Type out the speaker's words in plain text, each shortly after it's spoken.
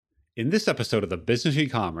In this episode of the Business of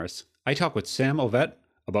E-commerce, I talk with Sam Ovett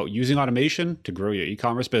about using automation to grow your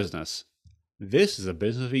e-commerce business. This is a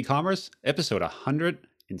Business of E-commerce, episode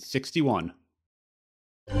 161.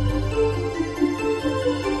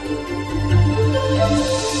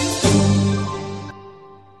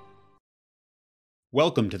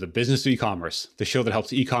 Welcome to the Business of E-commerce, the show that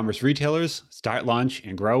helps e-commerce retailers start, launch,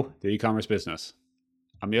 and grow their e-commerce business.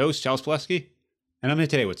 I'm your host, Charles Pileski, and I'm here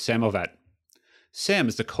today with Sam Ovett. Sam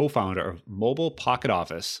is the co-founder of Mobile Pocket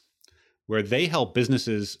Office, where they help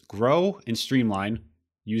businesses grow and streamline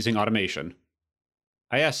using automation.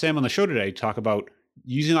 I asked Sam on the show today to talk about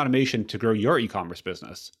using automation to grow your e-commerce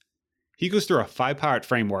business. He goes through a 5-part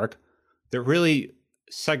framework that really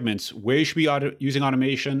segments where you should be using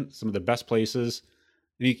automation, some of the best places,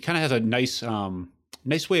 and he kind of has a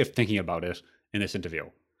nice way of thinking about it in this interview.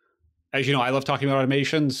 As you know, I love talking about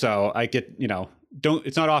automation, so I get,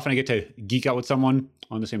 it's not often I get to geek out with someone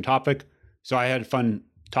on the same topic. So I had fun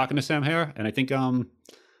talking to Sam here, and I think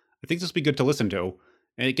this will be good to listen to.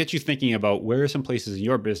 And it gets you thinking about where are some places in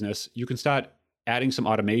your business you can start adding some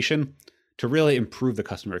automation to really improve the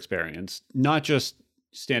customer experience, not just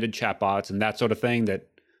standard chatbots and that sort of thing that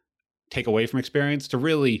take away from experience, to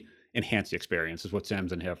really enhance the experience is what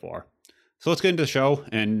Sam's in here for. So let's get into the show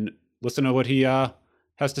and listen to what he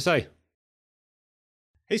has to say.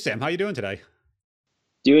 Hey, Sam, how you doing today?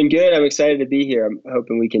 Doing good. I'm excited to be here. I'm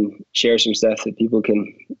hoping we can share some stuff that people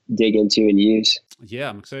can dig into and use. Yeah,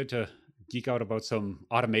 I'm excited to geek out about some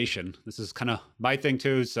automation. This is kind of my thing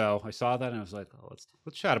too. So I saw that and I was like, oh,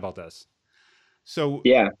 let's chat about this. So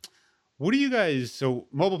yeah, what do you guys? So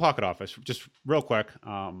Mobile Pocket Office, just real quick.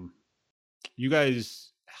 You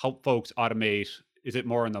guys help folks automate. Is it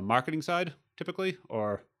more on the marketing side typically,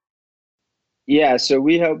 or? Yeah, so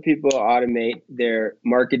we help people automate their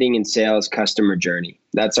marketing and sales customer journey.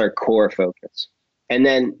 That's our core focus. And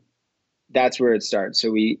then that's where it starts.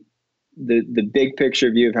 So the big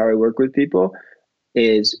picture view of how I work with people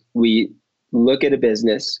is we look at a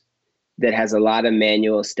business that has a lot of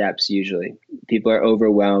manual steps usually. People are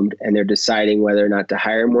overwhelmed and they're deciding whether or not to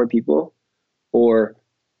hire more people or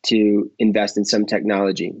to invest in some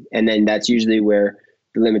technology. And then that's usually where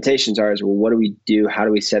the limitations are is, well, what do we do? How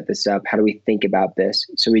do we set this up? How do we think about this?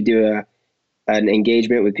 So we do an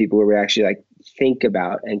engagement with people where we actually think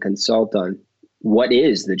about and consult on what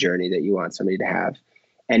is the journey that you want somebody to have.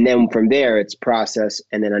 And then from there, it's process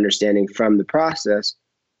and then understanding from the process,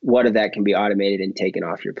 what of that can be automated and taken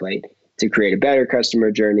off your plate to create a better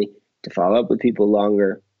customer journey, to follow up with people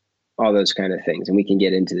longer, all those kind of things. And we can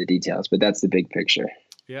get into the details, but that's the big picture.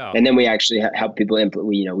 Yeah. And then we actually help people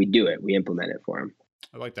implement, we do it, we implement it for them.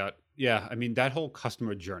 I like that. Yeah. I mean, that whole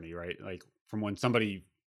customer journey, right? Like from when somebody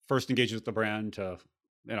first engages with the brand to,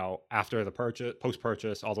 after the purchase,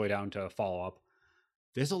 post-purchase, all the way down to follow up,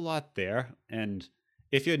 there's a lot there. And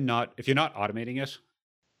if you're not automating it,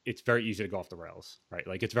 it's very easy to go off the rails, right?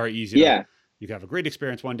 Like it's very easy. Yeah. You can have a great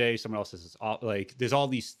experience one day. Someone else is there's all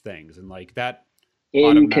these things and like that.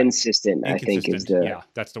 Inconsistent, I think is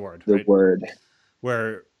that's the word. The right? word.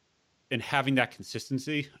 Where in having that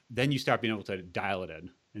consistency, then you start being able to dial it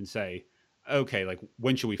in and say, okay, like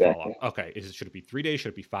when should we follow up? Okay, should it be 3 days? Should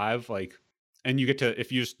it be 5? And you get to,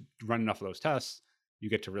 if you just run enough of those tests, you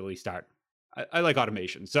get to really start. I like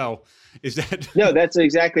automation. So is that? No, that's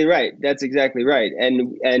exactly right. That's exactly right.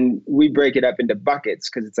 And we break it up into buckets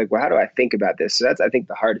because it's like, well, how do I think about this? So that's, I think,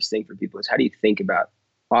 the hardest thing for people is how do you think about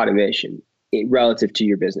automation relative to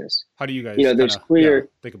your business? How do you guys there's clear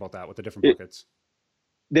think about that with the different buckets?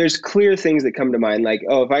 There's clear things that come to mind, like,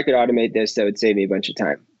 oh, if I could automate this, that would save me a bunch of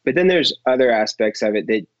time. But then there's other aspects of it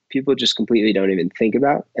that people just completely don't even think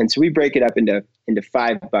about. And so we break it up into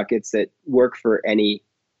 5 buckets that work for any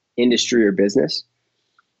industry or business.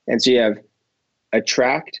 And so you have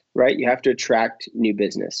attract, right? You have to attract new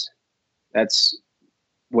business. That's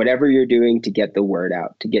whatever you're doing to get the word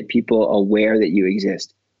out, to get people aware that you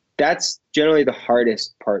exist. That's generally the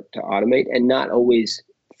hardest part to automate and not always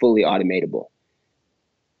fully automatable.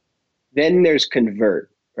 Then there's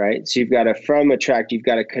convert, right? So you've got to, from attract, you've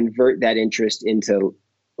got to convert that interest into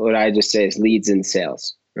what I just say is leads and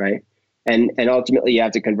sales, right? And ultimately you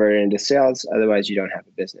have to convert it into sales, otherwise you don't have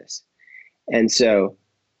a business. And so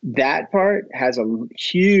that part has a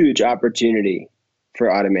huge opportunity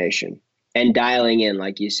for automation and dialing in,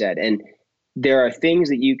 like you said. And there are things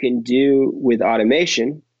that you can do with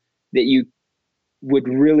automation that you would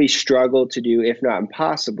really struggle to do, if not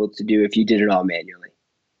impossible to do, if you did it all manually.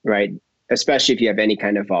 Right? Especially if you have any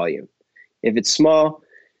kind of volume. If it's small,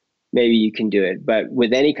 maybe you can do it. But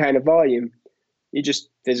with any kind of volume, you just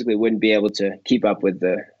physically wouldn't be able to keep up with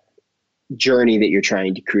the journey that you're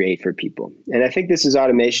trying to create for people. And I think this is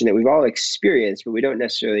automation that we've all experienced, but we don't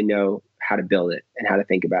necessarily know how to build it and how to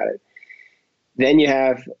think about it. Then you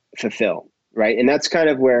have fulfill, right? And that's kind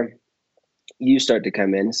of where you start to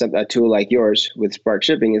come in. A tool like yours with Spark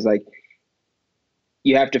Shipping is like,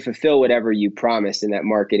 you have to fulfill whatever you promised in that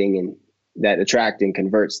marketing and that attract and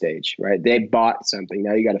convert stage, right? They bought something.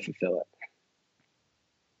 Now you got to fulfill it.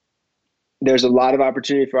 There's a lot of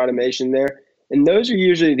opportunity for automation there. And those are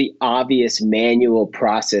usually the obvious manual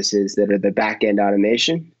processes that are the back end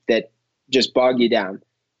automation that just bog you down.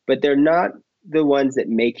 But they're not the ones that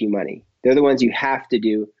make you money. They're the ones you have to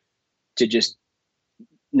do to just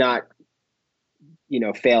not,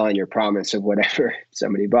 fail on your promise of whatever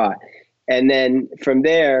somebody bought. And then from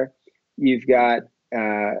there, you've got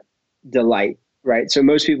delight, right? So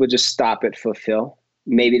most people just stop at fulfill.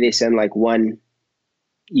 Maybe they send like one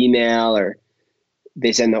email or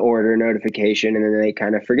they send the order notification and then they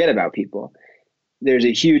kind of forget about people. There's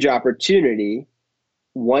a huge opportunity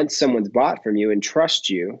once someone's bought from you and trust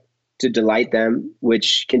you to delight them,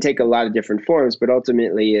 which can take a lot of different forms, but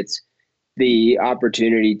ultimately it's the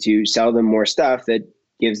opportunity to sell them more stuff that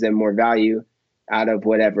gives them more value out of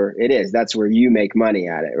whatever it is. That's where you make money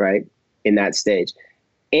at it, right? In that stage.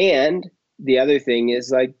 And the other thing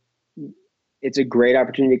is like, it's a great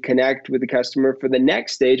opportunity to connect with the customer for the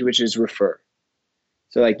next stage, which is refer.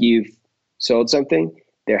 So like you've sold something,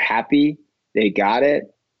 they're happy, they got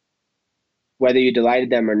it. Whether you delighted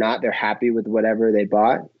them or not, they're happy with whatever they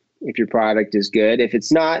bought. If your product is good, if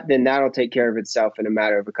it's not, then that'll take care of itself in a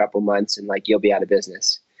matter of a couple months and like you'll be out of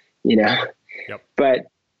business, Yep. But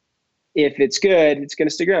if it's good, it's going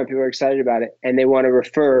to stick around. People are excited about it and they want to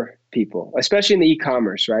refer people, especially in the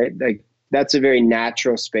e-commerce, right? Like that's a very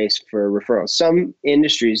natural space for referrals. Some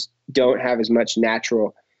industries don't have as much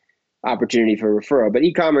natural opportunity for referral, but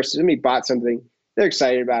e-commerce, somebody bought something, they're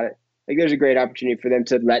excited about it. Like there's a great opportunity for them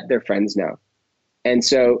to let their friends know. And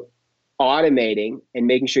so automating and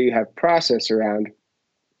making sure you have process around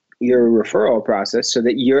your referral process so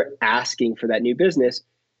that you're asking for that new business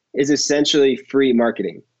is essentially free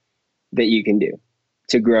marketing that you can do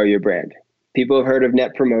to grow your brand. People have heard of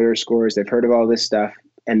net promoter scores. They've heard of all this stuff.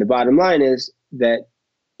 And the bottom line is that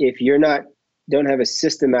if you're don't have a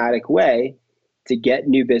systematic way to get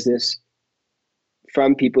new business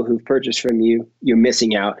from people who've purchased from you, you're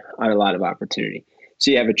missing out on a lot of opportunity.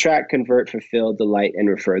 So you have attract, convert, fulfill, delight, and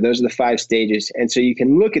refer. Those are the 5 stages. And so you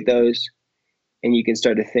can look at those and you can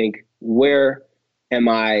start to think, where am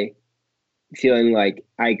I feeling like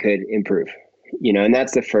I could improve? And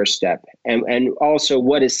that's the first step. And also,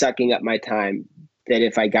 what is sucking up my time that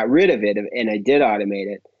if I got rid of it and I did automate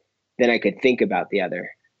it, then I could think about the other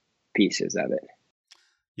pieces of it.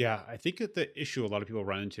 Yeah, I think that the issue a lot of people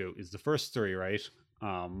run into is the first 3, right?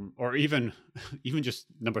 Or even just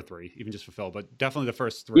number 3, even just fulfill, but definitely the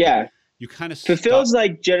first 3. Yeah. You kind of fulfill's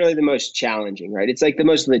like generally the most challenging, right? It's like the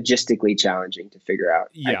most logistically challenging to figure out.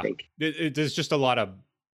 Yeah. I think there's just a lot of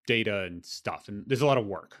data and stuff, and there's a lot of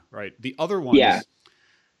work, right? The other ones,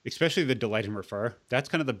 especially the delight and refer, that's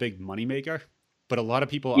kind of the big money maker. But a lot of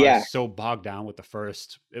people are so bogged down with the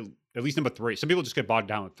first, at least number 3. Some people just get bogged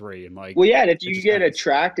down with 3 and like. Well, yeah, and if you get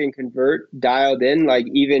attract and convert dialed in, like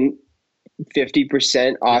even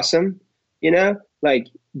 50% awesome, like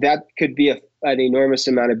that could be an enormous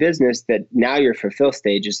amount of business that now your fulfill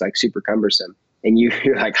stage is like super cumbersome. And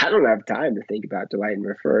you're like, I don't have time to think about delight and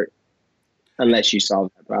refer unless you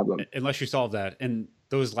solve that problem. Unless you solve that. And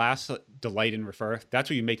those last delight and refer, that's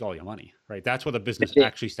where you make all your money, right? That's where the business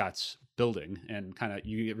actually starts building and kind of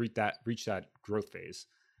you reach that growth phase.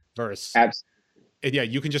 Versus, and yeah,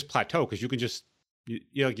 you can just plateau because you can just,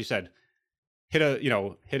 like you said, hit a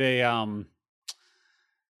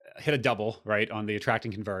double, right, on the attract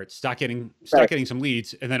and convert, start getting some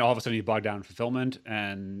leads, and then all of a sudden you bog down in fulfillment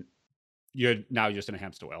and you're now just in a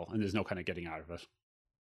hamster wheel and there's no kind of getting out of it.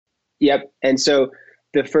 Yep. And so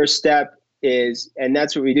the first step is, and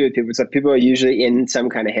that's what we do with people. So people are usually in some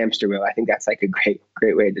kind of hamster wheel. I think that's like a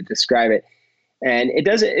great way to describe it. And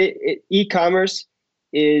e-commerce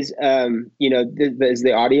is, is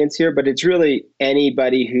the audience here, but it's really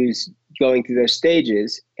anybody who's going through those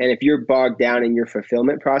stages. And if you're bogged down in your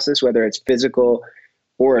fulfillment process, whether it's physical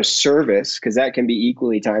or a service, because that can be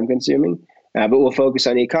equally time consuming, but we'll focus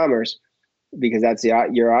on e-commerce because that's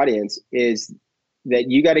your audience, is that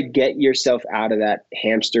you got to get yourself out of that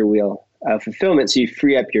hamster wheel of fulfillment so you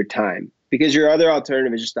free up your time, because your other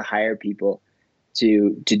alternative is just to hire people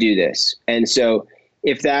to do this. And so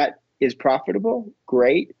if that is profitable,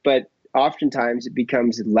 great, but oftentimes it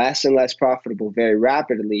becomes less and less profitable very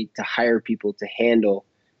rapidly to hire people to handle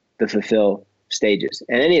the fulfill stages,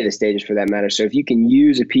 and any of the stages for that matter. So if you can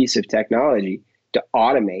use a piece of technology to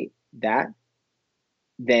automate that,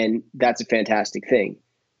 then that's a fantastic thing.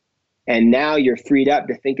 And now you're freed up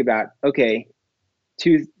to think about, okay,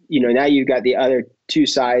 now you've got the other two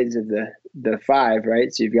sides of the five,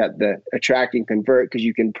 right? So you've got the attract and convert, because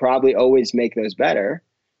you can probably always make those better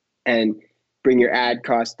and bring your ad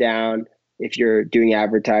costs down if you're doing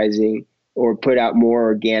advertising, or put out more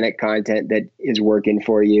organic content that is working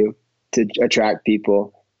for you to attract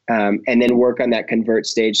people. And then work on that convert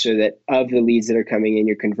stage so that of the leads that are coming in,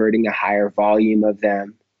 you're converting a higher volume of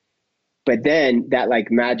them. But then that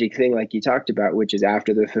like magic thing, like you talked about, which is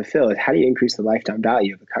after the fulfill, is how do you increase the lifetime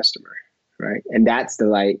value of a customer, right? And that's the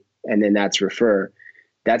light, and then that's refer.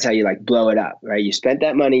 That's how you like blow it up, right? You spent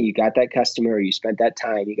that money, you got that customer, or you spent that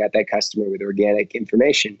time, you got that customer with organic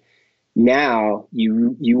information. Now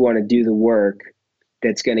you want to do the work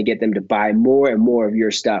that's going to get them to buy more and more of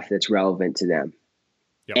your stuff that's relevant to them.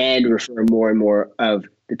 Yep. And refer more and more of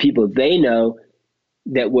the people they know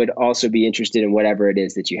that would also be interested in whatever it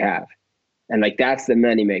is that you have. And like, that's the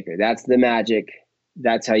moneymaker. That's the magic.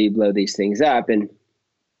 That's how you blow these things up. And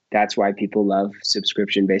that's why people love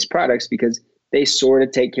subscription-based products, because they sort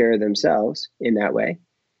of take care of themselves in that way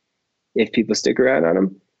if people stick around on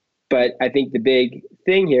them. But I think the big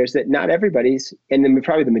thing here is that not everybody's, and then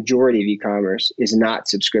probably the majority of e-commerce is not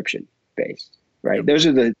subscription-based, right? Yep. Those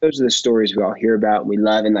are the stories we all hear about and we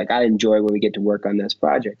love, and like I enjoy when we get to work on those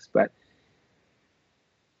projects. But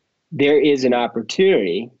there is an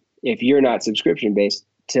opportunity, if you're not subscription-based,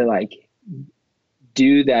 to like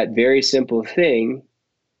do that very simple thing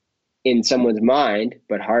in someone's mind,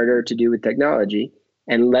 but harder to do with technology,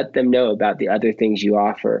 and let them know about the other things you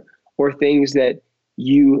offer, or things that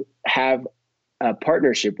you have a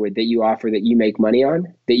partnership with that you offer that you make money on,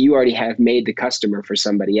 that you already have made the customer for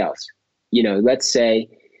somebody else. Let's say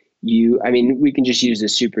we can just use a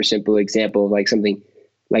super simple example of like something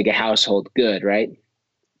like a household good, right?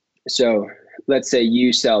 So let's say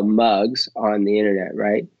you sell mugs on the internet,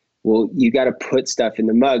 right? Well, you got to put stuff in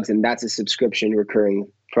the mugs, and that's a subscription recurring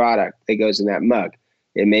product that goes in that mug.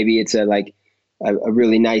 And maybe it's a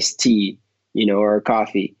really nice tea, or a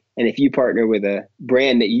coffee. And if you partner with a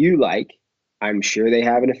brand that you like, I'm sure they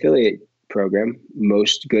have an affiliate program.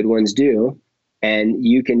 Most good ones do. And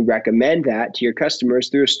you can recommend that to your customers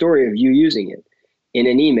through a story of you using it in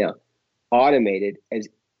an email, automated as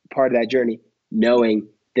part of that journey, knowing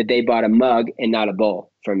that they bought a mug and not a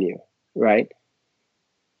bowl from you, right?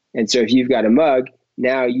 And so if you've got a mug,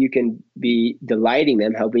 now you can be delighting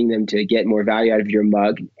them, helping them to get more value out of your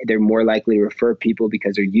mug. They're more likely to refer people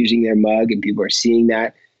because they're using their mug, and people are seeing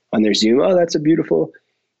that on their Zoom. Oh, that's a beautiful,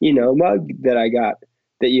 mug that I got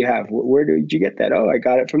that you have. Where did you get that? Oh, I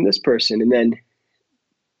got it from this person. And then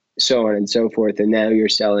so on and so forth. And now you're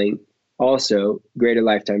selling also greater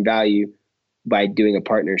lifetime value by doing a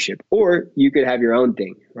partnership. Or you could have your own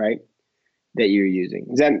thing, right, that you're using.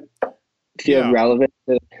 Does that feel relevant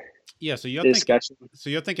to so you're discussion?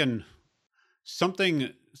 You're thinking something,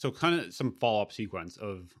 so kind of some follow-up sequence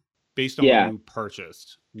of based on what you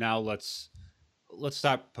purchased. Now let's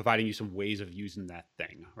start providing you some ways of using that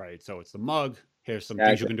thing, right? So it's the mug. Here's some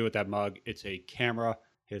things you can do with that mug. It's a camera.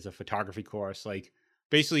 Here's a photography course. Like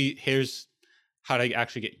basically, here's how to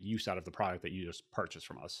actually get use out of the product that you just purchased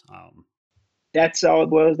from us. That's all it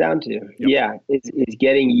boils down to. Yep. Yeah, it's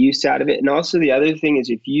getting use out of it. And also the other thing is,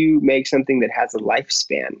 if you make something that has a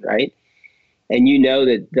lifespan, right? And you know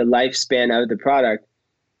that the lifespan of the product,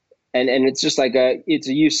 and it's just like it's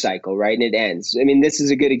a use cycle, right? And it ends. I mean, this is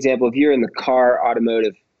a good example. If you're in the car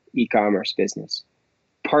automotive e-commerce business,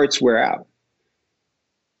 parts wear out.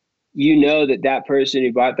 You know that person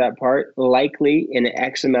who bought that part likely in an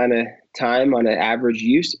X amount of time on an average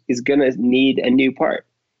use is going to need a new part.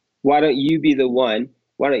 Why don't you be the one?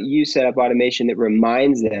 Why don't you set up automation that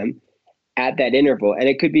reminds them at that interval? And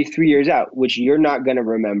it could be 3 years out, which you're not going to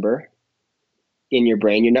remember in your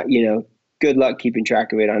brain. You're not, good luck keeping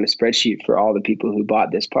track of it on a spreadsheet for all the people who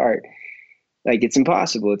bought this part. Like, it's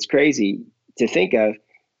impossible. It's crazy to think of.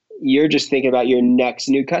 You're just thinking about your next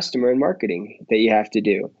new customer and marketing that you have to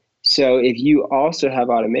do. So if you also have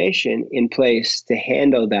automation in place to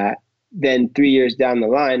handle that, then 3 years down the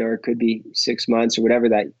line, or it could be 6 months or whatever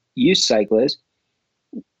that use cycle is,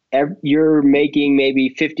 you're making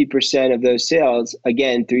maybe 50% of those sales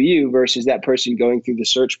again through you versus that person going through the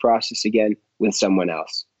search process again with someone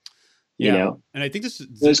else. And I think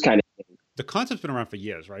those kind of things. The concept's been around for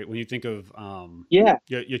years, right? When you think of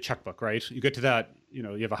your checkbook, right? You get to that, you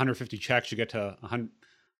have 150 checks, you get to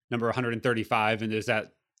number 135, and there's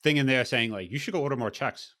that thing in there saying like, you should go order more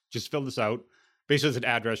checks. Just fill this out. Basically, as an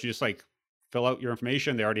address, you just like fill out your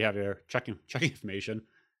information. They already have your checking information,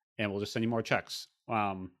 and we'll just send you more checks.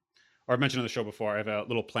 Or I mentioned on the show before, I have a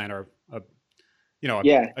little planner,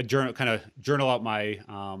 Yeah. a journal, kind of journal out my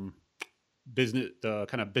the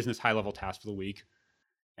kind of business high level tasks for the week.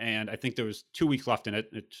 And I think there was 2 weeks left in it.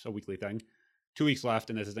 It's a weekly thing. 2 weeks left,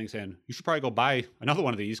 and there's a thing saying you should probably go buy another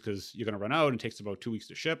one of these because you're going to run out, and it takes about 2 weeks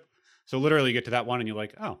to ship. So literally, you get to that one, and you're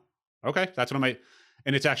like, oh, okay, that's what I might.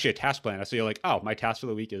 And it's actually a task planner. So you're like, oh, my task for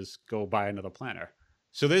the week is go buy another planner.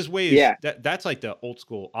 So there's ways that's like the old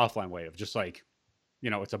school offline way of just like,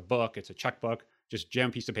 it's a book, it's a checkbook, just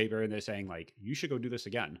jam piece of paper, and they're saying like, you should go do this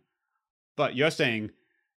again. But you're saying,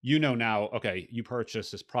 now, okay, you purchase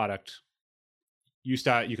this product, you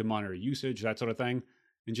can monitor usage, that sort of thing,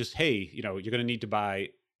 and just, hey, you're going to need to buy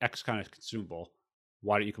X kind of consumable.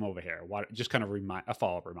 Why don't you come over here? Just kind of a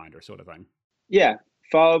follow-up reminder sort of thing. Yeah.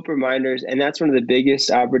 Follow-up reminders. And that's one of the biggest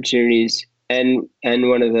opportunities and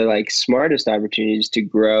one of the like smartest opportunities to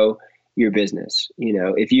grow your business.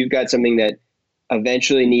 If you've got something that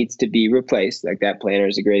eventually needs to be replaced, like that planner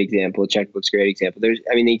is a great example, checkbook's a great example.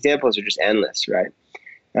 The examples are just endless, right?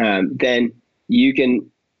 Then you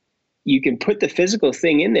can put the physical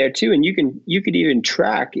thing in there too, and you could even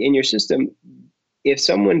track in your system if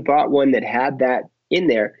someone bought one that had that in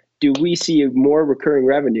there. Do we see more recurring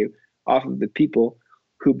revenue off of the people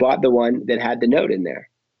who bought the one that had the note in there?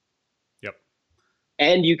 Yep.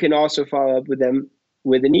 And you can also follow up with them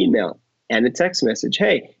with an email and a text message.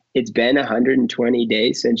 Hey, it's been 120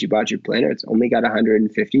 days since you bought your planner. It's only got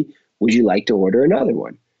 150. Would you like to order another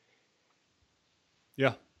one?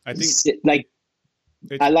 Yeah, I think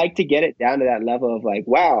I like to get it down to that level of like,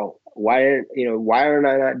 wow, why aren't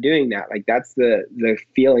I not doing that? Like, that's the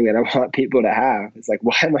feeling that I want people to have. It's like,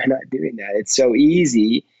 why am I not doing that? It's so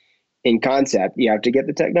easy in concept. You have to get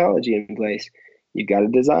the technology in place. You've got to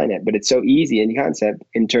design it, but it's so easy in concept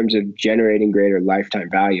in terms of generating greater lifetime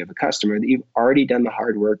value of a customer that you've already done the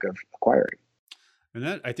hard work of acquiring. And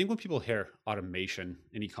that, I think when people hear automation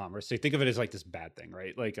in e-commerce, they think of it as like this bad thing,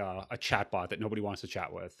 right? Like a chatbot that nobody wants to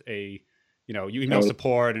chat with, you email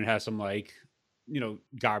support and it has some like,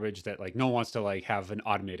 garbage that like no one wants to like have an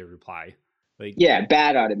automated reply. Like, yeah,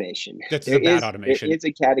 bad automation. Bad automation. It's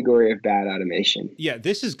a category of bad automation. Yeah,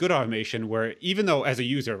 this is good automation where even though as a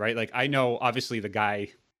user, right, like I know obviously the guy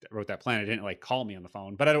that wrote that plan didn't like call me on the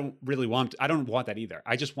phone, but I don't want that either.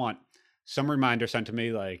 I just want some reminder sent to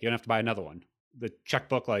me like you don't have to buy another one. The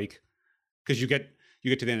checkbook, like, because you get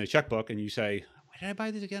to the end of the checkbook and you say, why did I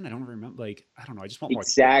buy these again? I don't remember. Like, I don't know. I just want more.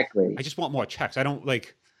 Exactly. I just want more checks. I don't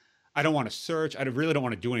want to search. I really don't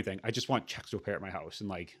want to do anything. I just want checks to appear at my house and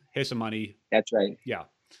like, here's some money. That's right. Yeah.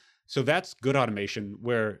 So that's good automation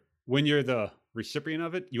where when you're the recipient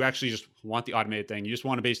of it, you actually just want the automated thing. You just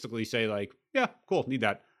want to basically say like, yeah, cool, need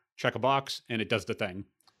that. Check a box and it does the thing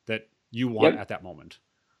that you want at that moment.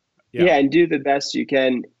 Yeah, and do the best you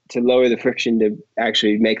can to lower the friction to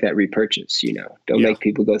actually make that repurchase. Don't make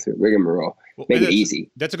people go through rigmarole. Make it easy.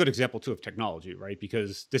 That's a good example too of technology, right?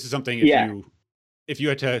 Because this is something if you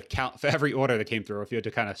had to count for every order that came through, if you had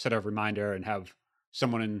to kind of set a reminder and have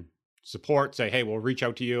someone in support say, hey, we'll reach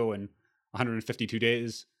out to you in 152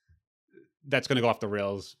 days, that's going to go off the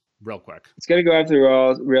rails real quick. It's going to go off the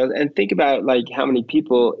rails. And think about like how many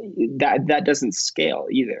people that doesn't scale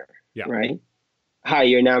either. Yeah. Right. Hi,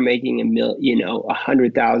 you're now making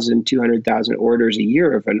 100,000, 200,000 orders a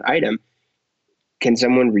year of an item. Can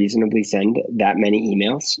someone reasonably send that many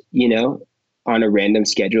emails, on a random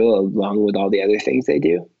schedule along with all the other things they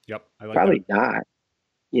do? Yep. I like Probably that.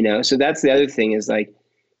 Not, so that's the other thing is like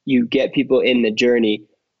you get people in the journey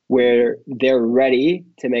where they're ready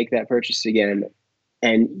to make that purchase again.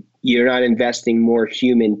 And you're not investing more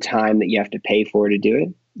human time that you have to pay for to do it.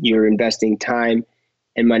 You're investing time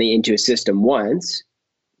and money into a system once,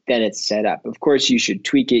 then it's set up. Of course, you should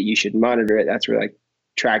tweak it. You should monitor it. That's where like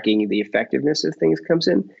tracking the effectiveness of things comes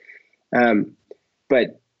in.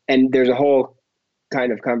 And there's a whole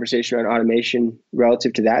kind of conversation around automation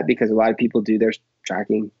relative to that because a lot of people do their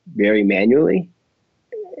tracking very manually,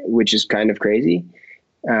 which is kind of crazy,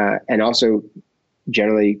 and also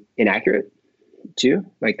generally inaccurate too.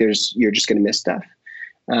 Like you're just going to miss stuff.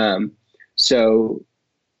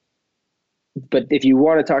 But if you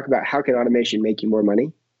want to talk about how can automation make you more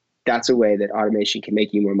money, that's a way that automation can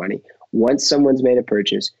make you more money. Once someone's made a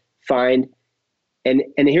purchase, find, and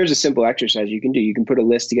here's a simple exercise you can do. You can put a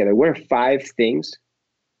list together. What are 5 things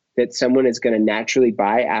that someone is going to naturally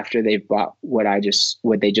buy after they've bought what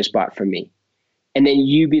they just bought from me? And then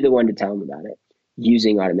you be the one to tell them about it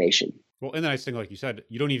using automation. Well, and the nice thing, like you said,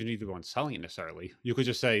 you don't even need to go on selling it necessarily. You could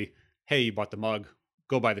just say, hey, you bought the mug,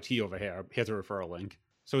 go buy the tea over here. Here's a referral link.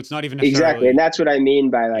 So it's not even Exactly. And necessarily, that's what I mean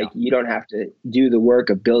by yeah, like, you don't have to do the work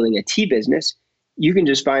of building a tea business. You can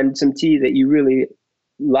just find some tea that you really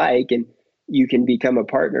like and you can become a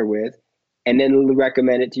partner with and then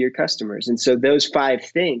recommend it to your customers. And so those five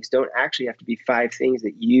things don't actually have to be five things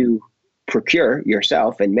that you procure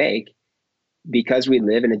yourself and make, because we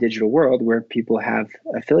live in a digital world where people have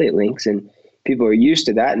affiliate links and people are used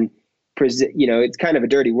to that. And it's kind of a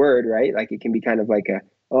dirty word, right? Like it can be kind of like a,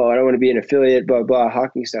 oh, I don't want to be an affiliate, blah blah,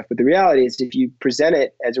 hawking stuff. But the reality is, if you present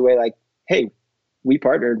it as a way like, hey, we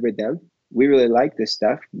partnered with them, we really like this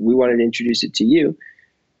stuff, we wanted to introduce it to you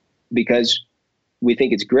because we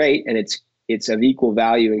think it's great and it's of equal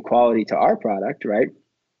value and quality to our product, right?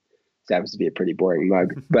 This happens to be a pretty boring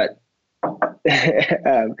mug, but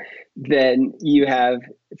then you have,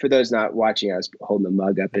 for those not watching, I was holding the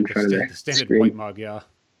mug up in front of the the standard screen. white mug. Yeah.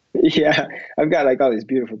 Yeah, I've got like all these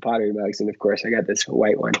beautiful pottery mugs, and of course, I got this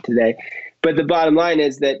white one today. But the bottom line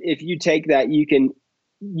is that if you take that, you can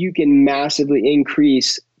massively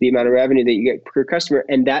increase the amount of revenue that you get per customer,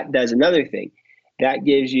 and that does another thing. That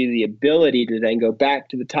gives you the ability to then go back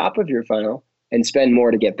to the top of your funnel and spend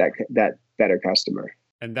more to get that better customer.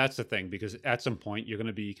 And that's the thing, because at some point you're going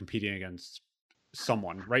to be competing against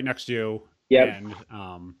someone right next to you. Yep. And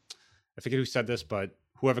I forget who said this, but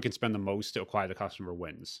whoever can spend the most to acquire the customer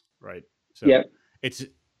wins, right? So Yep. it's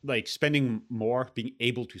like spending more, being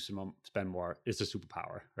able to spend more is a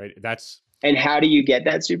superpower, right? And how do you get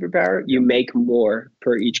that superpower? You Yep. make more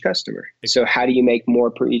per each customer. Exactly. So how do you make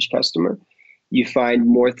more per each customer? You find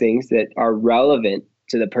more things that are relevant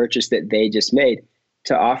to the purchase that they just made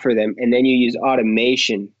to offer them. And then you use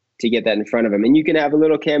automation to get that in front of them. And you can have a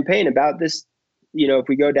little campaign about this. If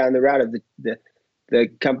we go down the route of the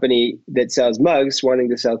company that sells mugs wanting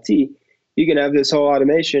to sell tea, you can have this whole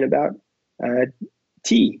automation about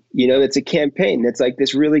tea. That's a campaign. That's like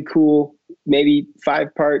this really cool, maybe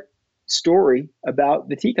 5-part story about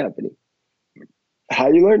the tea company, how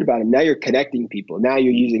you learned about them. Now you're connecting people. Now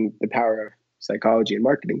you're using the power of psychology and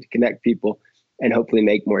marketing to connect people and hopefully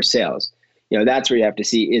make more sales. That's where you have to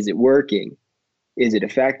see, is it working? Is it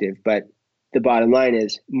effective? But the bottom line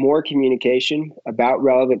is more communication about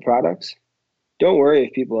relevant products. Don't worry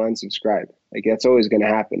if people unsubscribe. Like, that's always going to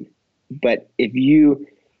happen. But if you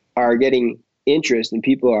are getting interest and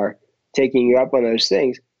people are taking you up on those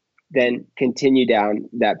things, then continue down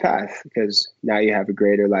that path, because now you have a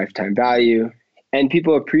greater lifetime value and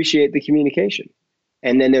people appreciate the communication.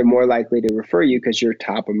 And then they're more likely to refer you because you're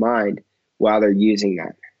top of mind while they're using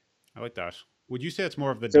that. I like that. Would you say it's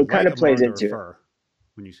more of the So it kind delight of or more plays of the into it. refer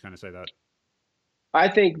when you kind of say that? I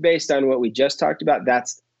think based on what we just talked about,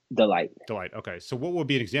 that's delight. Delight. Okay. So what would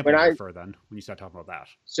be an example of refer then when you start talking about that?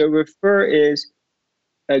 So refer is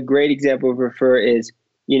a great example of refer is,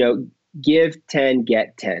 give 10,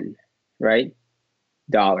 get 10, right?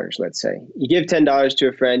 Dollars, let's say. You give $10 to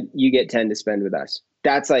a friend, you get 10 to spend with us.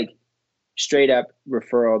 That's like straight up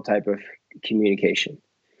referral type of communication,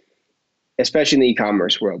 especially in the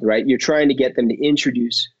e-commerce world, right? You're trying to get them to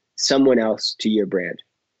introduce someone else to your brand.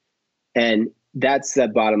 And that's the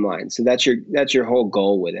bottom line. So that's your whole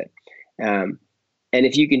goal with it. And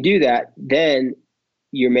if you can do that, then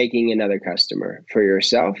you're making another customer for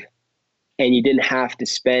yourself, and you didn't have to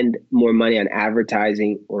spend more money on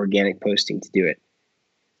advertising or organic posting to do it.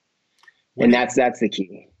 And that's the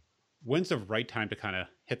key. When's the right time to kind of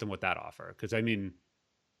hit them with that offer? Because I mean,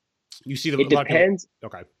 you see a It lot of people. depends.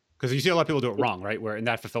 Okay. Because you see a lot of people do it wrong, right? Where in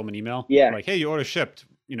that fulfillment email, Yeah. like, hey, your order shipped,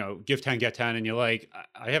 give 10, get 10. And you're like,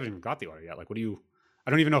 I haven't even got the order yet. Like, I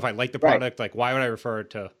don't even know if I like the product. Right. Like, why would I refer it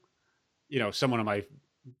to, someone on my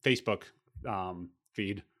Facebook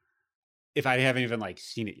feed if I haven't even like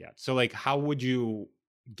seen it yet? So like, how would you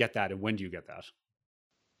get that? And when do you get that?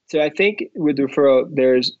 So I think with referral,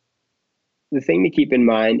 there's the thing to keep in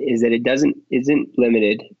mind is that it isn't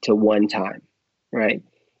limited to one time, right?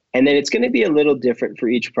 And then it's going to be a little different for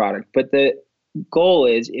each product. But the goal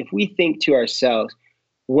is, if we think to ourselves,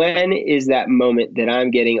 when is that moment that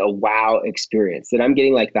I'm getting a wow experience, that I'm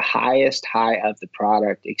getting like the highest high of the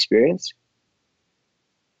product experience?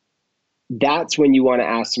 That's when you want to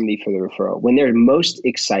ask somebody for the referral, when they're most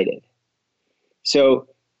excited. So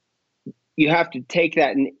you have to take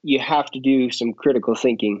that and you have to do some critical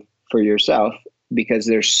thinking for yourself, because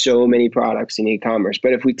there's so many products in e-commerce.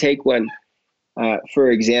 But if we take one, for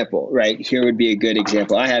example, right, here would be a good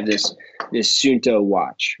example. I have this Suunto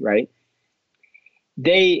watch, right?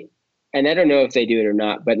 And I don't know if they do it or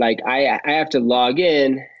not, but like I have to log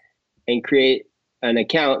in and create an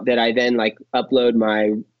account that I then like upload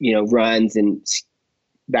my, runs and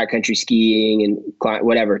backcountry skiing and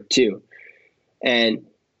whatever to. And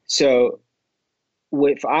so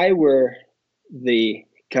if I were the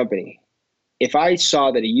company, if I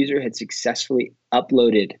saw that a user had successfully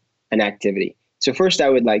uploaded an activity, so first I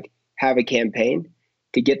would like have a campaign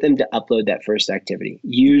to get them to upload that first activity.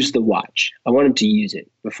 Use the watch. I want them to use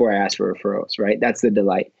it before I ask for referrals, right? That's the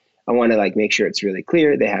delight. I want to like make sure it's really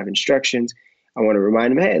clear. They have instructions. I want to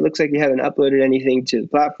remind them, hey, it looks like you haven't uploaded anything to the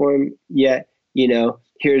platform yet.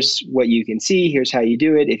 Here's what you can see. Here's how you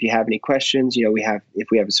do it. If you have any questions, if we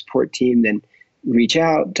have a support team, then reach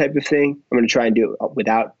out type of thing. I'm going to try and do it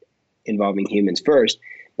without involving humans first.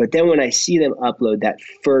 But then when I see them upload that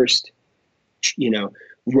first,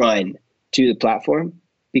 run to the platform,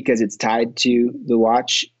 because it's tied to the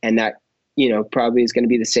watch and that, probably is going to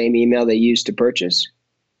be the same email they use to purchase,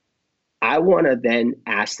 I want to then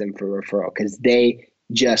ask them for a referral because they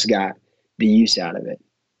just got the use out of it.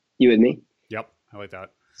 You with me? Yep. I like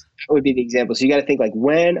that. That would be the example. So you got to think like,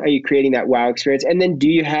 when are you creating that wow experience? And then do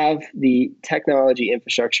you have the technology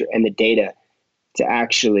infrastructure and the data to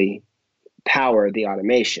actually power the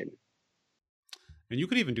automation? And you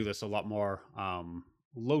could even do this a lot more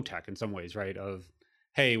low tech in some ways, right? Of,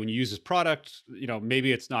 hey, when you use this product,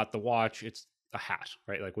 maybe it's not the watch, it's a hat,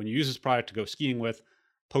 right? Like when you use this product to go skiing with,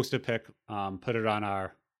 post a pic, put it on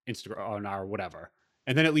our Instagram, on our whatever.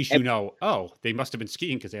 And then at least oh, they must have been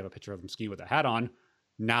skiing because they have a picture of them skiing with a hat on.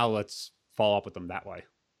 Now let's follow up with them that way.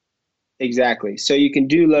 Exactly. So you can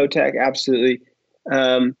do low tech, absolutely.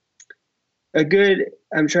 I'm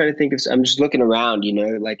trying to think of, I'm just looking around,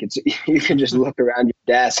 like you can just look around your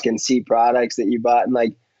desk and see products that you bought and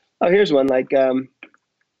like, oh, here's one like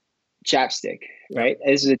chapstick, right?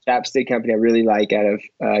 This is a chapstick company I really like out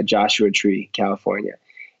of Joshua Tree, California.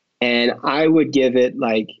 And I would give it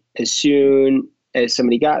like, as soon as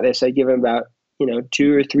somebody got this, I'd give them about,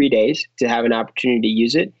 2 or 3 days to have an opportunity to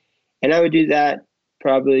use it. And I would do that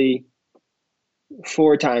probably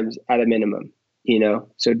 4 times at a minimum,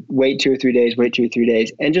 so wait 2 or 3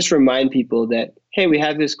 days, and just remind people that, hey, we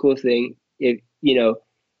have this cool thing. If,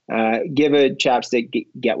 give a chapstick,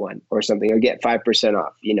 get one or something, or get 5%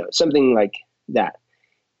 off, something like that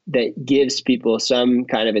gives people some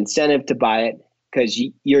kind of incentive to buy it because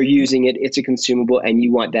you're using it, it's a consumable, and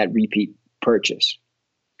you want that repeat purchase.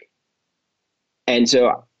 And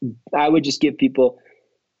so I would just give people,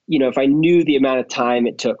 if I knew the amount of time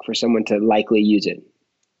it took for someone to likely use it,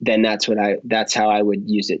 then that's how I would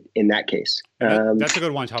use it in that case. That's a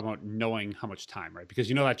good one to talk about, knowing how much time, right? Because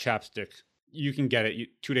that chapstick, you can get it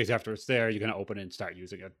 2 days after it's there, you're going to open it and start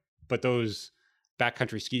using it. But those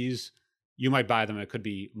backcountry skis, you might buy them. It could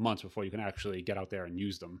be months before you can actually get out there and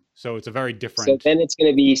use them. So it's a very different. So then it's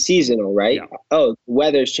going to be seasonal, right? Yeah. Oh,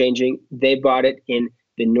 weather's changing. They bought it in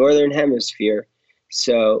the Northern Hemisphere.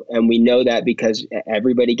 So, and we know that because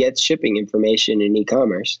everybody gets shipping information in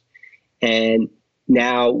e-commerce. And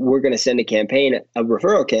now we're going to send a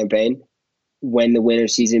referral campaign when the winter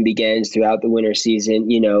season begins, throughout the winter season,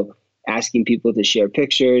 asking people to share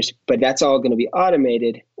pictures, but that's all going to be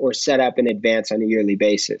automated or set up in advance on a yearly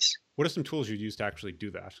basis. What are some tools you use to actually do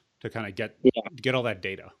that, to kind of get all that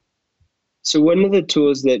data? So one of the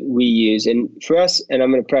tools that we use, and for us, and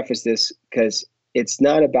I'm going to preface this because it's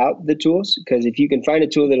not about the tools, because if you can find a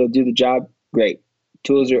tool that'll do the job, great.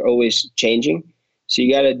 Tools are always changing. So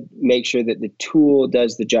you got to make sure that the tool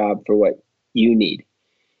does the job for what you need.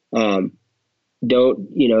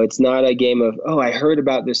 It's not a game of, oh, I heard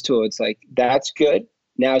about this tool. It's like, that's good.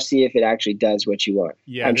 Now see if it actually does what you want.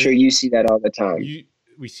 Yeah, I'm sure you see that all the time.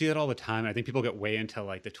 We see that all the time. I think people get way into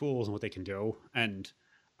like the tools and what they can do. And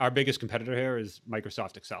our biggest competitor here is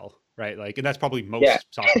Microsoft Excel, right? Like, and that's probably most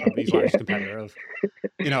software companies' largest competitor of,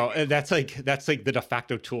 that's like the de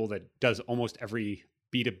facto tool that does almost every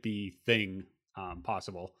B2B thing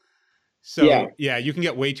possible. So you can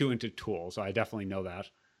get way too into tools. So I definitely know that.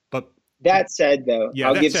 But that said, though,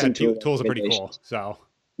 I'll give some tools are pretty cool. So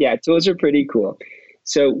yeah, tools are pretty cool.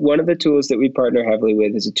 So one of the tools that we partner heavily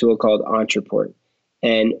with is a tool called Ontraport.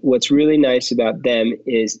 And what's really nice about them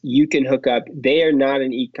is you can hook up. They are not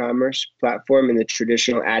an e-commerce platform in the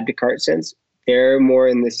traditional add to cart sense. They're more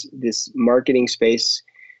in this marketing space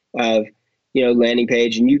of, landing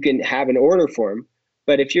page, and you can have an order form.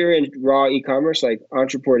 But if you're in raw e-commerce, like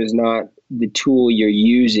Ontraport is not the tool you're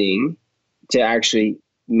using to actually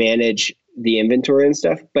manage the inventory and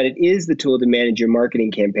stuff, but it is the tool to manage your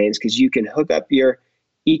marketing campaigns, because you can hook up your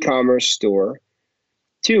e-commerce store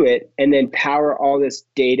to it and then power all this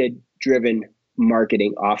data-driven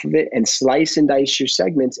marketing off of it and slice and dice your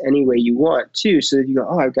segments any way you want too. So that you go,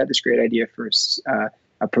 oh, I've got this great idea for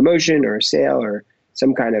a promotion or a sale or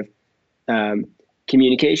some kind of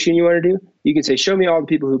communication you want to do. You can say, show me all the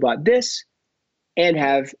people who bought this and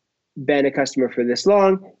have been a customer for this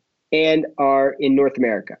long and are in North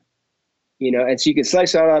America. and so you can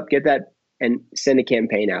slice it all up, get that, and send a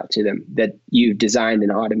campaign out to them that you've designed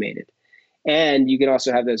and automated. And you can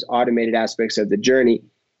also have those automated aspects of the journey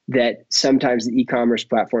that sometimes the e-commerce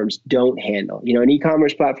platforms don't handle. An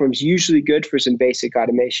e-commerce platform is usually good for some basic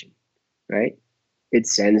automation, right? It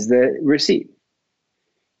sends the receipt,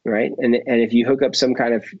 right? And if you hook up some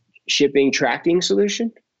kind of shipping tracking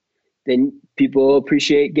solution, then people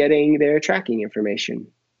appreciate getting their tracking information.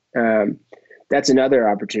 That's another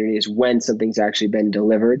opportunity, is when something's actually been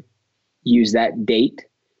delivered, use that date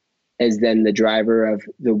as then the driver of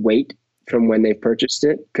the weight from when they've purchased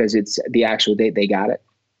it, because it's the actual date they got it.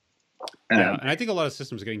 Yeah, and I think a lot of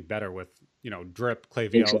systems are getting better with, Drip,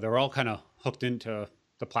 Klaviyo. So. They're all kind of hooked into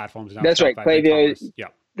the platforms now. That's right. Klaviyo, yeah.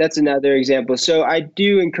 That's another example. So I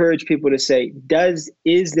do encourage people to say,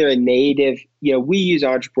 is there a native, we use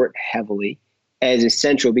Ontraport heavily as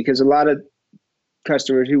essential, because a lot of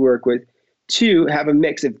customers we work with too have a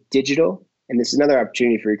mix of digital, and this is another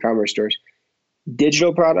opportunity for e-commerce stores,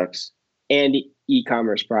 digital products and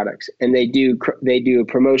e-commerce products. And they do a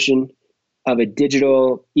promotion of a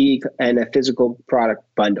digital and a physical product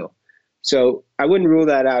bundle. So I wouldn't rule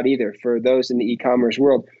that out either for those in the e-commerce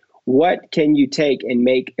world. What can you take and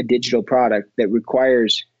make a digital product that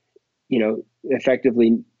requires,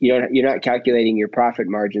 effectively, you're not calculating your profit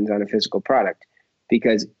margins on a physical product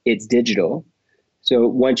because it's digital. So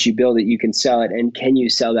once you build it, you can sell it. And can you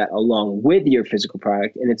sell that along with your physical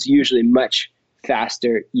product? And it's usually much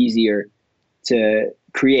faster, easier to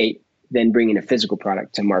create than bringing a physical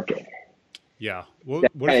product to market. Yeah.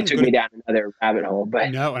 That kind of took me down another rabbit hole.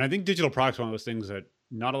 But no, and I think digital products are one of those things that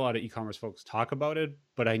not a lot of e-commerce folks talk about it,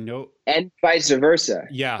 but I know. And vice versa.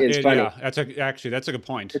 Yeah. It's funny. Yeah. That's a good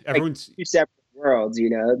point. It's everyone's like two separate worlds,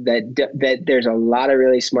 that there's a lot of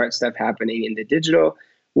really smart stuff happening in the digital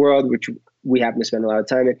world, which we happen to spend a lot of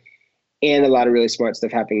time in, and a lot of really smart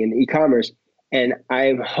stuff happening in e-commerce. And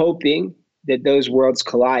I'm hoping that those worlds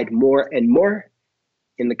collide more and more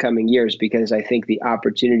in the coming years, because I think the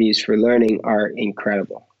opportunities for learning are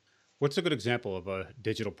incredible. What's a good example of a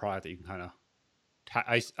digital product that you can kind of,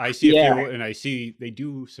 I see a few, and I see they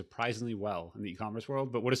do surprisingly well in the e-commerce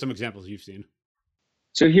world, but what are some examples you've seen?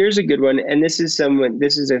 So here's a good one. And this is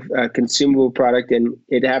a consumable product, and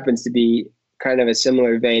it happens to be kind of a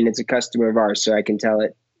similar vein. It's a customer of ours, so I can tell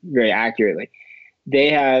it very accurately.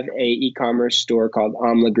 They have a e-commerce store called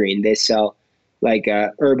Amla Green. They sell like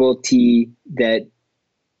a herbal tea that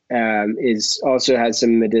also has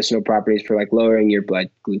some medicinal properties for like lowering your blood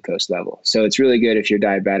glucose level. So it's really good if you're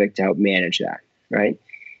diabetic to help manage that, right?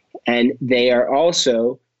 And they have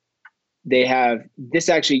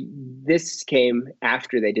this came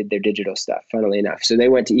after they did their digital stuff, funnily enough. So they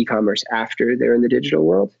went to e-commerce after they're in the digital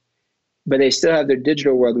world, but they still have their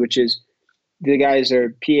digital world, which is the guys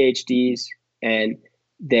are PhDs, and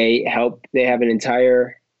they have an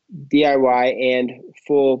entire DIY and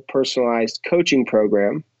full personalized coaching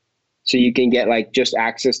program. So you can get like just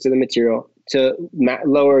access to the material to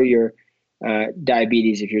lower your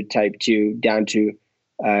diabetes if you're type 2 down to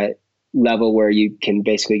level where you can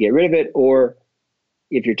basically get rid of it, or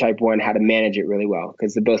if you're type 1, how to manage it really well.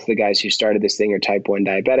 Because both the guys who started this thing are type 1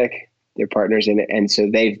 diabetic, they're partners in it. And so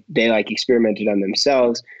they like experimented on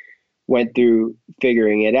themselves, went through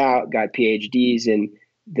figuring it out, got PhDs in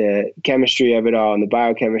the chemistry of it all and the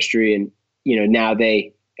biochemistry. And, now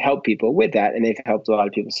they help people with that, and they've helped a lot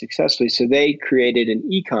of people successfully. So they created an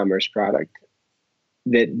e-commerce product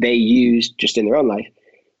that they used just in their own life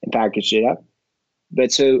and packaged it up.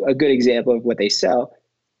 But so a good example of what they sell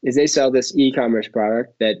is they sell this e-commerce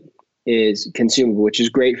product that is consumable, which is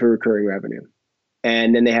great for recurring revenue.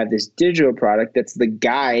 And then they have this digital product that's the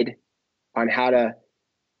guide on how to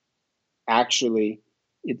actually,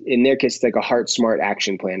 in their case, it's like a Heart Smart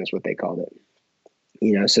action plan is what they called it.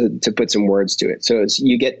 So to put some words to it. So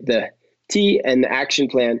you get the T and the action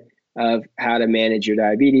plan of how to manage your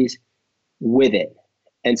diabetes with it.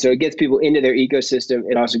 And so it gets people into their ecosystem.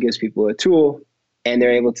 It also gives people a tool, and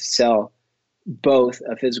they're able to sell both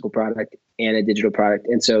a physical product and a digital product.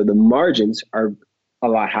 And so the margins are a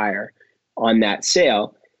lot higher on that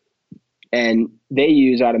sale. And they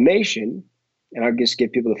use automation, and I'll just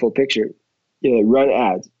give people the full picture. Run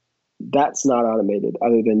ads. That's not automated,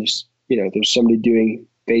 other than just, there's somebody doing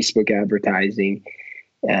Facebook advertising,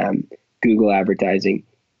 Google advertising,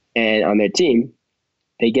 and on their team,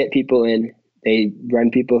 they get people in, they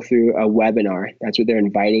run people through a webinar. That's what they're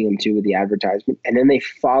inviting them to with the advertisement. And then they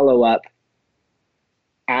follow up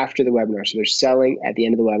after the webinar. So they're selling at the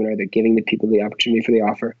end of the webinar. They're giving the people the opportunity for the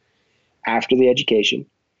offer after the education.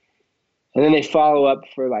 And then they follow up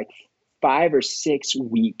for like 5 or 6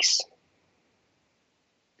 weeks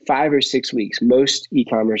 5 or 6 weeks. Most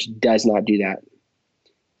e-commerce does not do that.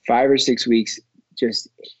 5 or 6 weeks, just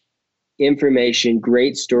information,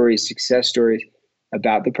 great stories, success stories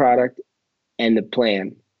about the product and the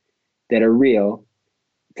plan that are real,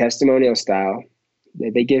 testimonial style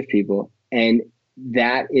that they give people. And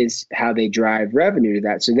that is how they drive revenue to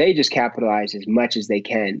that. So they just capitalize as much as they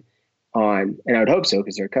can on, and I would hope so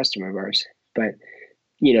because they're a customer of ours, but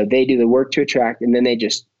they do the work to attract, and then they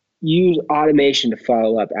just use automation to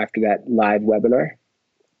follow up after that live webinar.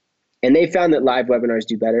 And they found that live webinars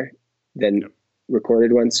do better than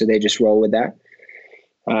recorded ones. So they just roll with that.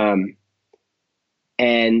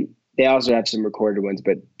 And they also have some recorded ones,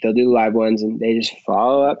 but they'll do live ones, and they just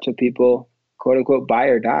follow up to people, quote unquote, buy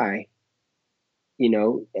or die,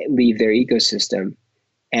 leave their ecosystem.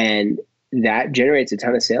 And that generates a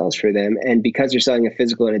ton of sales for them. And because they're selling a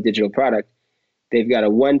physical and a digital product, they've got a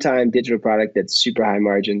one-time digital product that's super high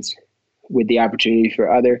margins with the opportunity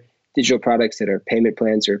for other digital products that are payment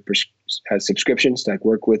plans or subscriptions to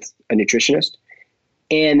work with a nutritionist.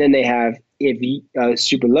 And then they have a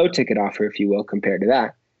super low ticket offer, if you will, compared to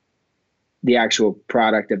that, the actual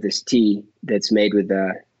product of this tea that's made with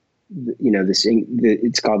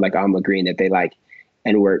it's called Amla Green that they like,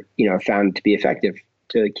 and were found to be effective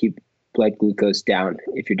to keep blood glucose down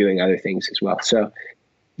if you're doing other things as well. So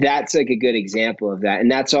that's a good example of that.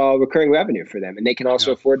 And that's all recurring revenue for them. And they can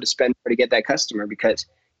also afford to spend more to get that customer, because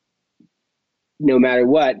no matter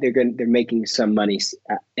what, they're making some money,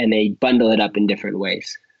 and they bundle it up in different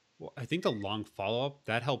ways. Well, I think the long follow-up,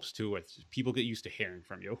 that helps too. With people get used to hearing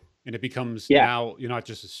from you, and it becomes now you're not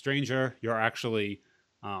just a stranger. You're actually,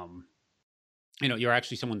 you're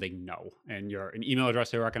actually someone they know, and you're an email address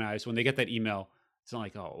they recognize. When they get that email, it's not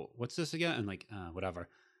like, oh, what's this again? And whatever.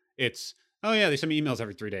 It's, oh yeah, they send me emails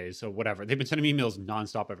every 3 days. So whatever. They've been sending me emails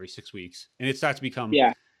nonstop every 6 weeks. And it starts to become,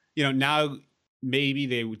 now maybe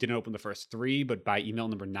they didn't open the first 3, but by email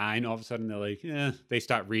number 9, all of a sudden they're like, they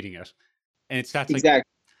start reading it. And it starts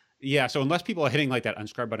so unless people are hitting that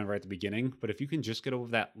unsubscribe button right at the beginning, but if you can just get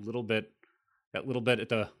over that little bit at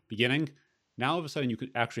the beginning, now all of a sudden you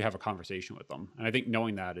could actually have a conversation with them. And I think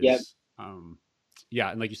knowing that is, and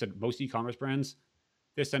like you said, most e-commerce brands,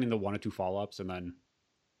 they're sending the 1 or 2 follow-ups and then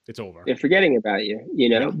it's over. They're forgetting about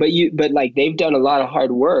you, but they've done a lot of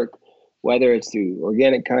hard work, whether it's through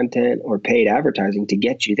organic content or paid advertising, to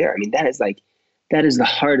get you there. I mean, that is the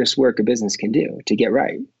hardest work a business can do to get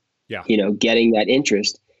right. Yeah. Getting that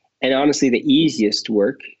interest. And honestly, the easiest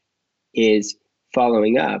work is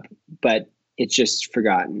following up, but it's just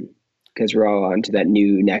forgotten because we're all on to that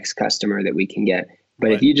new next customer that we can get.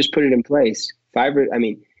 But if you just put it in place, 5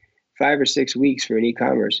 or 6 weeks for an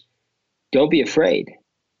e-commerce, don't be afraid.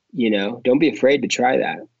 Don't be afraid to try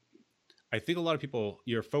that. I think a lot of people,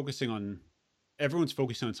 everyone's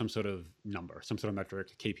focusing on some sort of number, some sort of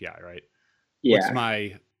metric, KPI, right? Yeah. What's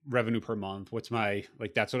my revenue per month? What's my,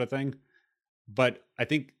 that sort of thing. But I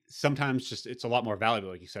think sometimes it's a lot more valuable,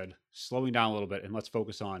 like you said, slowing down a little bit, and let's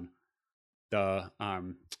focus on the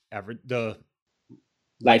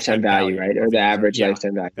lifetime value, right? Or the average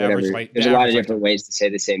lifetime value. There's a lot of different ways to say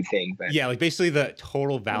the same thing, but basically the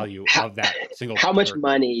total value of that single. How much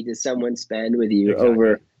money does someone spend with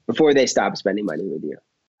you before they stop spending money with you?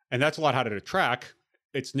 And that's a lot harder to track.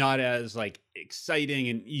 It's not as exciting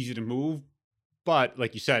and easy to move, but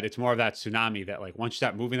like you said, it's more of that tsunami that once you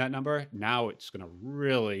start moving that number, now it's going to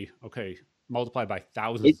really multiply by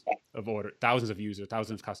thousands of users,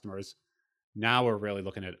 thousands of customers. Now we're really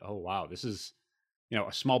looking at, oh wow, this is,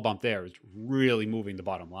 a small bump there is really moving the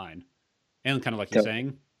bottom line. And kind of like you're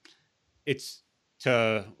saying, it's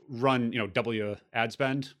to run, double your ad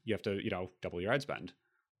spend, you have to, double your ad spend.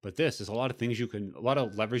 But this is a lot of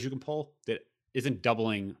leverage you can pull that isn't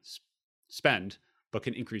doubling spend, but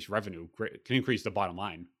can increase revenue, can increase the bottom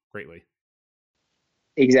line greatly.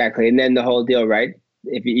 Exactly. And then the whole deal, right?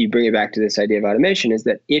 If you bring it back to this idea of automation, is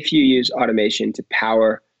that if you use automation to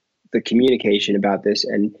power the communication about this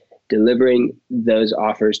and delivering those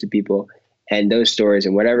offers to people and those stories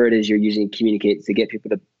and whatever it is you're using to communicate to get people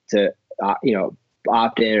to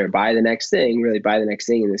opt in or buy the next thing, really buy the next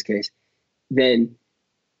thing in this case, then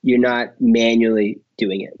you're not manually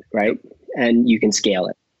doing it, right? And you can scale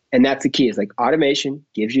it. And that's the key, is automation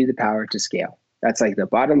gives you the power to scale. That's the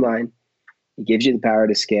bottom line. It gives you the power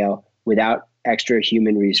to scale without extra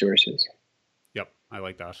human resources. Yep, I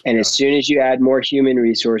like that. And as soon as you add more human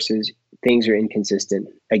resources, things are inconsistent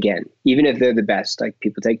again, even if they're the best.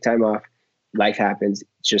 People take time off, life happens,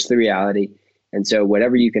 it's just the reality. And so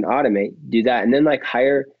whatever you can automate, do that. And then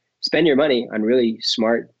spend your money on really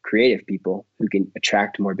smart, creative people who can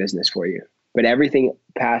attract more business for you. But everything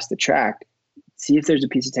past attract, see if there's a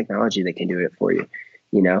piece of technology that can do it for you.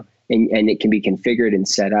 and it can be configured and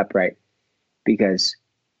set up right, because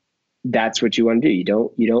that's what you want to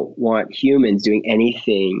do. You don't want humans doing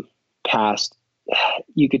anything past.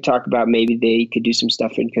 You could talk about maybe they could do some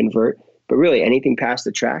stuff in convert, but really anything past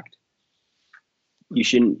the tract, you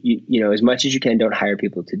shouldn't, as much as you can, don't hire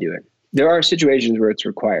people to do it. There are situations where it's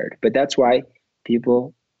required, but that's why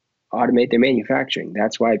people automate their manufacturing.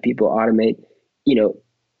 That's why people automate,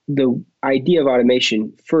 the idea of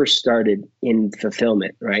automation first started in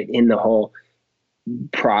fulfillment, right? In the whole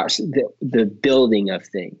process, the building of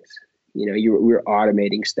things, we're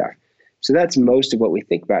automating stuff. So that's most of what we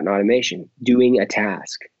think about in automation, doing a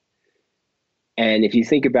task. And if you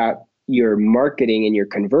think about your marketing and your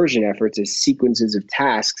conversion efforts as sequences of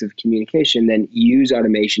tasks of communication, then use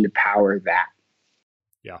automation to power that.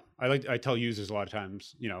 Yeah. I tell users a lot of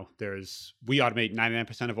times, we automate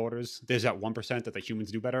 99% of orders. There's that 1% that the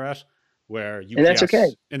humans do better at, where UPS, and that's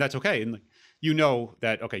okay. And that's okay. And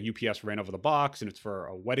that, okay, UPS ran over the box and it's for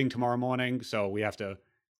a wedding tomorrow morning. So we have to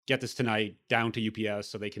get this tonight down to UPS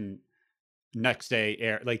so they can next day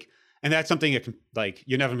air, and that's something that can,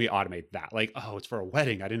 you're never gonna be automate that. Oh, it's for a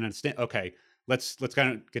wedding. I didn't understand. Okay, let's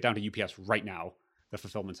kind of get down to UPS right now, the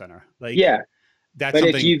fulfillment center. Yeah. That's but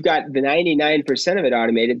something, if you've got the 99% of it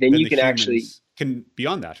automated, then you can actually can be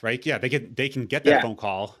on that, right? Yeah, they can get that phone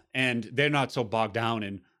call, and they're not so bogged down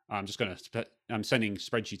and I'm sending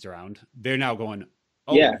spreadsheets around. They're now going,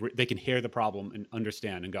 they can hear the problem and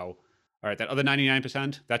understand and go, all right, that other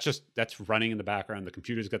 99%, that's running in the background. The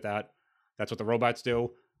computers get that. That's what the robots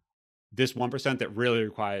do. This 1% that really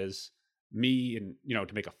requires me and,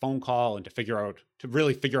 to make a phone call and to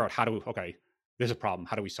really figure out there's a problem.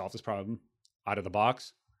 How do we solve this problem out of the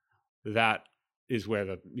box? That is where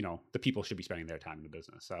the people should be spending their time in the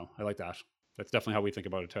business. So I like that. That's definitely how we think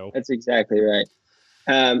about it too. That's exactly right.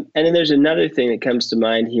 And then there's another thing that comes to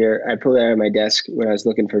mind here. I pulled it out of my desk when I was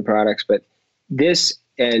looking for products, but this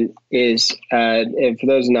and for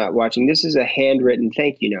those not watching, this is a handwritten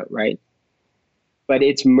thank you note, right? But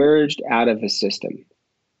it's merged out of a system,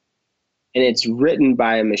 and it's written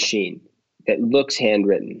by a machine that looks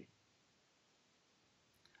handwritten.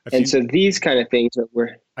 So these kind of things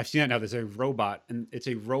I've seen it now. There's a robot, and it's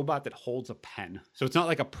a robot that holds a pen. So it's not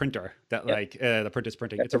like a printer that the printer's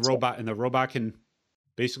printing. It's a robot, and the robot can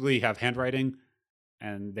basically have handwriting,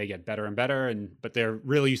 and they get better and better. But they're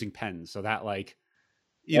really using pens, so that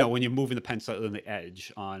when you're moving the pen slightly on the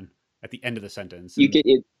edge at the end of the sentence,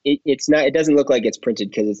 it doesn't look like it's printed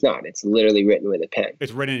because it's not. It's literally written with a pen.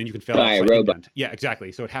 It's written and you can fill by a robot. Indent. Yeah,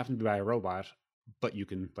 exactly. So it happens to be by a robot, but you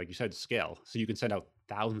can, like you said, scale. So you can send out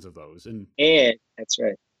thousands of those. And that's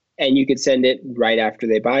right. And you could send it right after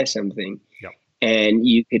they buy something. Yep. And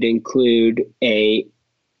you could include a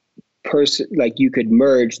person, you could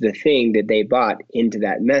merge the thing that they bought into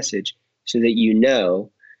that message so that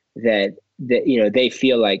that they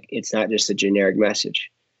feel like it's not just a generic message.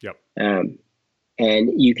 Yep.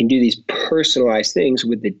 And you can do these personalized things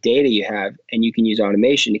with the data you have, and you can use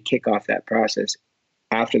automation to kick off that process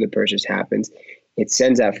after the purchase happens. It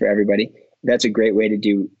sends out for everybody. That's a great way to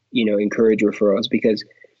do, encourage referrals, because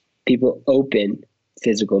people open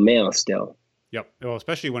physical mail still. Yep. Well,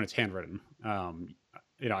 especially when it's handwritten.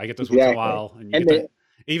 I get those once in a while,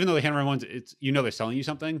 even though the handwritten ones, it's they're selling you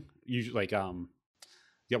something. Usually,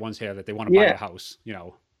 get ones here that they want to buy a house.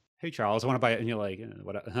 Hey Charles, I want to buy it, and you're like,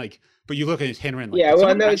 what? But you look at his handwritten, did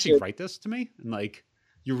someone actually write this to me? And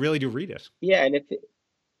you really do read it. Yeah,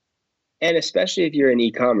 and especially if you're in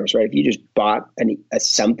e-commerce, right? If you just bought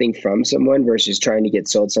something from someone versus trying to get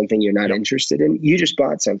sold something you're not interested in, you just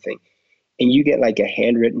bought something, and you get a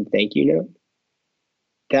handwritten thank you note.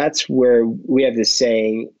 That's where we have this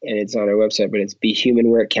saying, and it's on our website, but it's be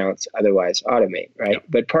human where it counts, otherwise automate, right? Yep.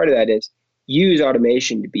 But part of that is use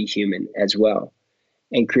automation to be human as well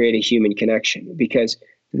and create a human connection, because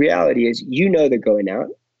the reality is, they're going out.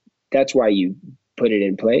 That's why you put it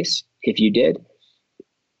in place, if you did.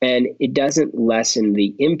 And it doesn't lessen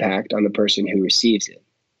the impact on the person who receives it.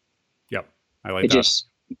 Yep. I like that. It just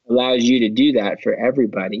allows you to do that for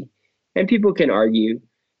everybody. And people can argue,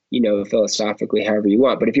 philosophically, however you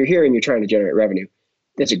want. But if you're here and you're trying to generate revenue,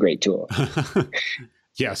 that's a great tool.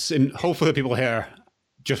 Yes. And hopefully the people here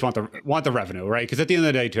just want the revenue, right? Because at the end of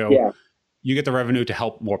the day too, you get the revenue to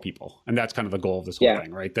help more people. And that's kind of the goal of this whole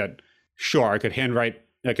thing, right? That sure, I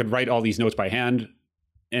could write all these notes by hand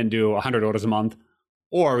and do 100 orders a month,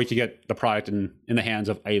 or we could get the product in the hands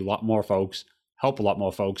of a lot more folks, help a lot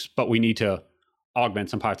more folks, but we need to augment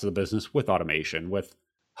some parts of the business with automation, with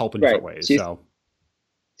help in different ways. So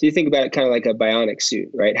you think about it kind of like a bionic suit,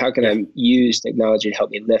 right? How can I use technology to help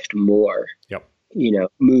me lift more? Yep.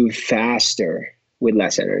 Move faster with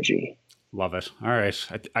less energy? Love it. All right.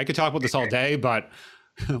 I could talk about this all day, but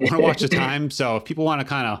I want to watch the time. So if people want to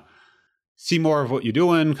kind of see more of what you're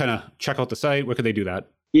doing, kind of check out the site, where could they do that?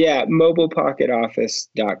 Yeah,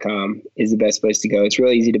 mobilepocketoffice.com is the best place to go. It's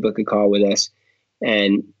real easy to book a call with us.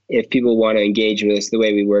 And if people want to engage with us, the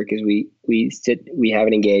way we work is we have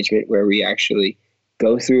an engagement where we actually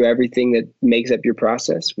go through everything that makes up your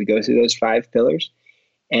process. We go through those 5 pillars.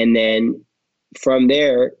 And then from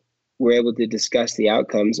there, we're able to discuss the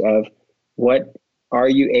outcomes of what are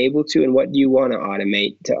you able to and what do you want to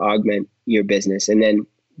automate to augment your business. And then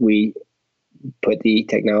we put the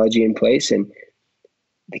technology in place, and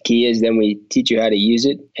the key is then we teach you how to use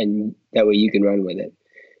it, and that way you can run with it.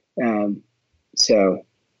 So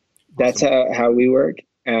that's Awesome. how we work.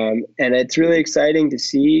 And it's really exciting to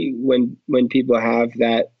see when people have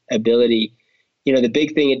that ability. You know, the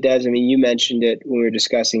big thing it does, I mean, you mentioned it when we were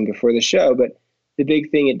discussing before the show, but the big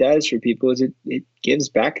thing it does for people is it gives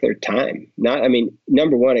back their time. Not, I mean,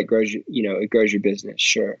 number one, it grows, it grows your business.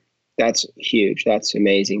 Sure. That's huge. That's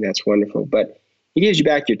amazing. That's wonderful. But it gives you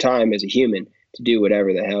back your time as a human to do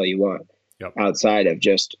whatever the hell you want Yep. outside of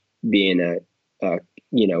just being a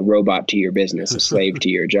robot to your business, a slave to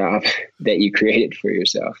your job that you created for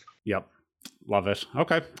yourself. Yep. Love it.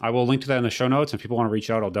 Okay. I will link to that in the show notes. If people want to reach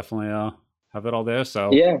out, I'll definitely have it all there.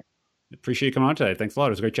 So Yeah. appreciate you coming on today. Thanks a lot.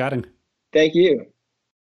 It was great chatting. Thank you.